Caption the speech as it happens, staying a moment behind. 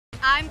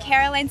I'm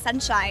Caroline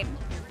Sunshine.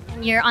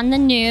 And you're on the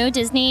new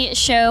Disney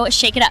show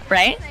Shake It Up,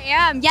 right? I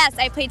am, yes.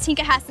 I played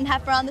Tinka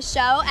Hassenheffer on the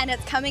show, and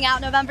it's coming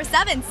out November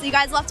 7th, so you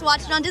guys will have to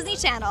watch it on Disney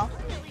Channel.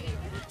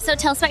 So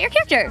tell us about your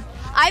character.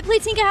 I play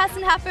Tinka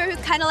Hassenheffer,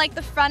 who's kind of like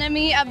the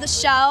frenemy of the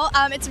show.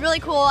 It's really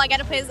cool. I get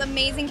to play this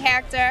amazing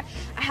character.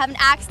 I have an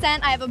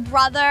accent. I have a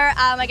brother.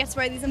 I get to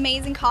wear these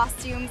amazing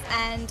costumes,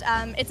 and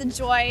it's a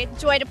joy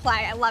to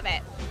play. I love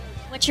it.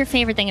 What's your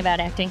favorite thing about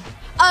acting?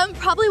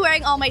 Probably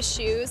wearing all my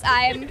shoes.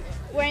 I'm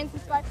wearing some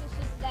sparkly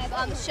shoes today, but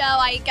on the show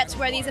I get to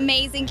wear these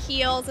amazing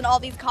heels and all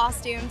these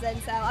costumes,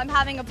 and so I'm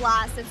having a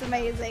blast. It's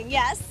amazing.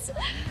 Yes.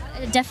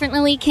 It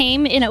definitely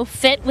came,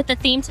 fit with the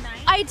theme tonight.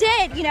 I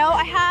did.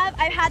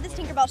 I've had this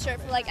Tinkerbell shirt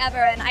for like ever,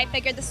 and I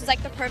figured this was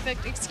like the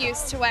perfect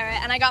excuse to wear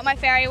it. And I got my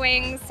fairy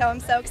wings, so I'm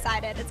so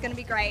excited. It's gonna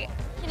be great.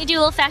 Can you do a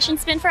little fashion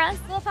spin for us?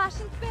 A little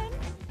fashion spin.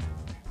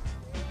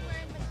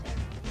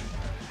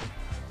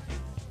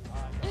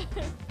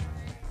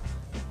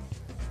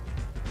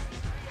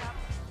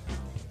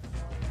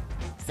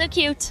 So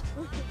cute.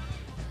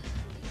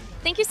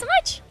 Thank you so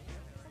much.